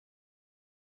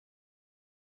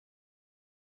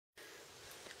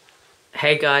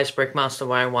Hey guys,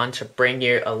 Brickmaster101 to bring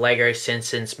you a LEGO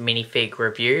Simpsons minifig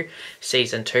review,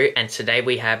 Season 2, and today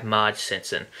we have Marge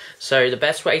Simpson. So the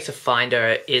best way to find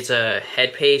her is a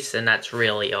headpiece, and that's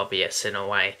really obvious in a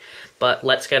way. But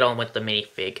let's get on with the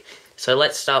minifig. So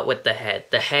let's start with the head.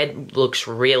 The head looks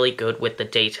really good with the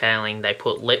detailing. They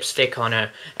put lipstick on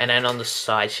her, and then on the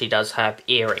side she does have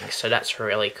earrings, so that's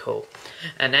really cool.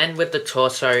 And then with the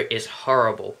torso is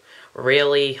horrible.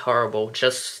 Really horrible.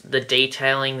 Just the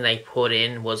detailing they put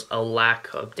in was a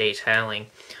lack of detailing,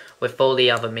 with all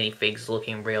the other minifigs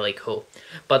looking really cool.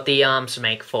 But the arms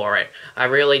make for it. I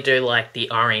really do like the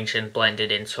orange and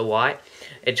blended into white.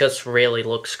 It just really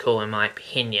looks cool in my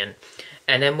opinion.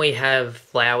 And then we have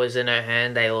flowers in her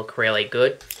hand. They look really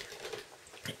good.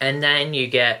 And then you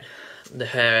get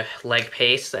her leg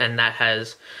piece, and that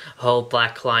has a whole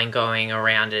black line going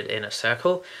around it in a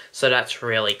circle, so that's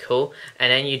really cool.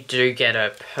 And then you do get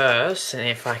a purse, and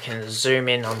if I can zoom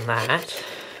in on that,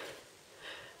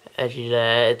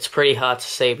 it's pretty hard to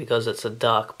see because it's a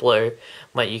dark blue,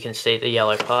 but you can see the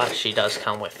yellow part. She does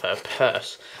come with her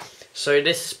purse. So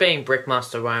this has been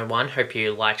Brickmaster101. Hope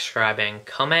you like, subscribe, and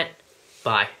comment.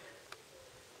 Bye.